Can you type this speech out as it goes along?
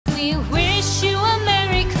We wish you a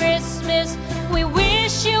Merry Christmas. We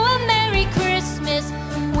wish you a Merry Christmas.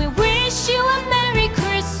 We wish you a Merry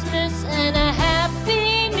Christmas and a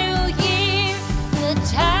Happy New Year. The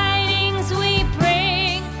tidings we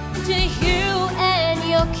bring to you and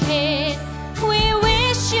your kid. We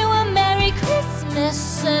wish you a Merry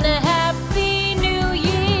Christmas and a Happy New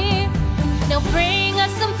Year. Now bring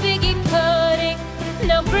us some figgy pudding.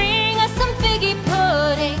 Now bring us some figgy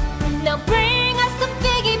pudding. Now bring us some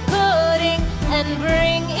figgy pudding and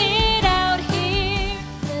bring it out here.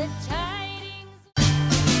 The tidings.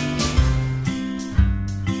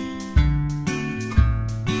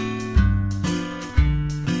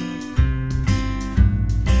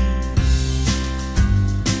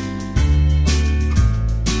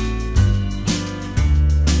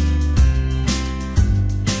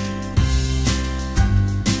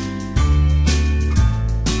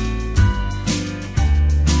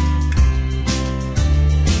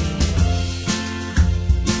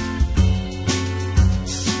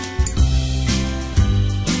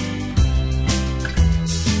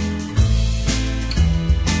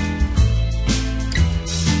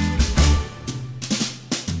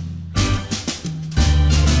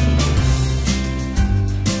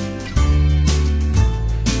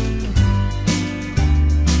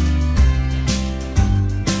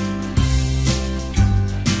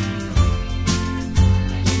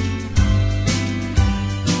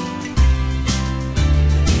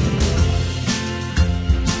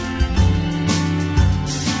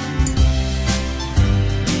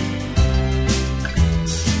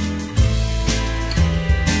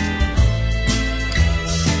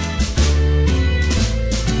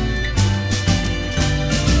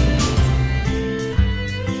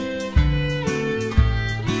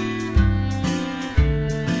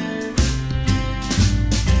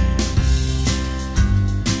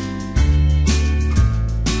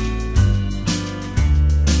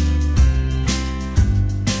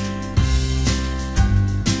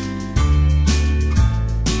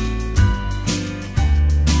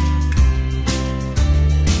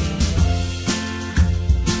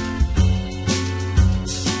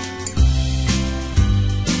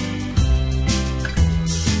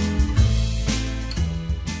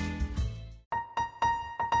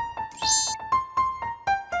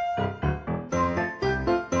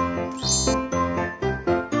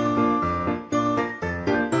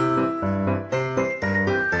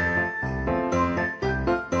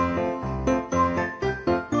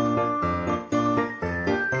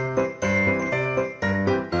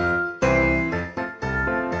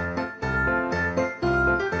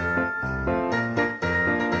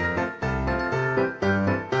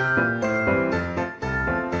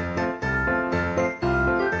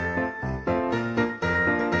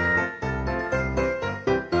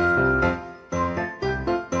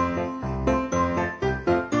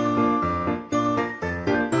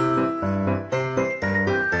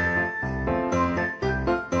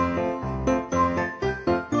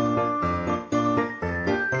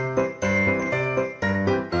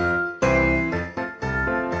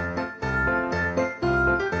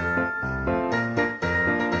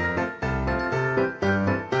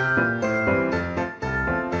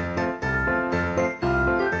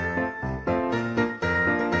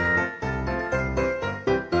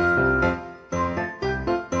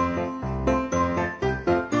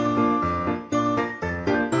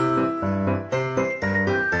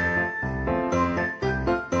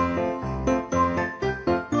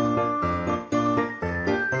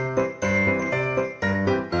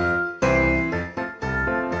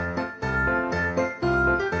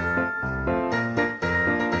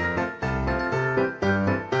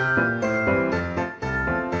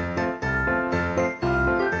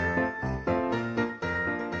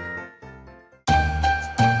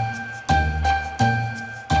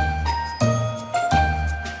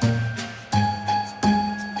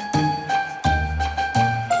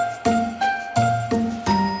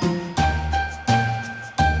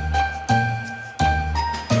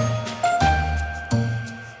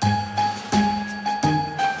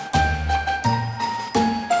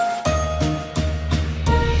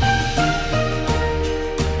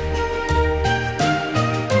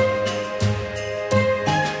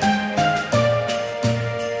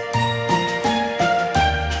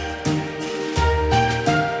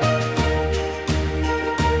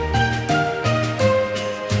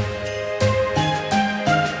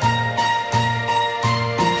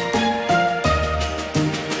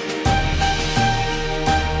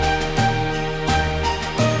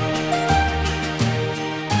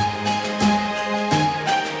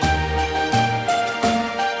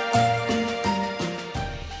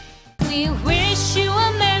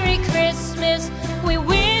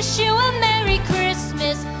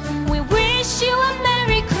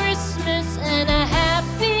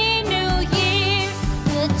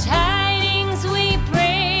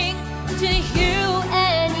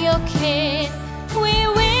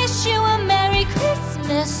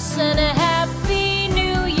 Christmas and a Happy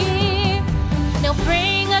New Year. Now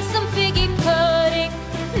bring us some figgy pudding.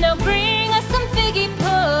 Now bring us some figgy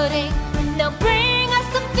pudding. Now bring us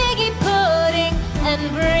some figgy pudding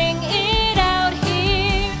and bring it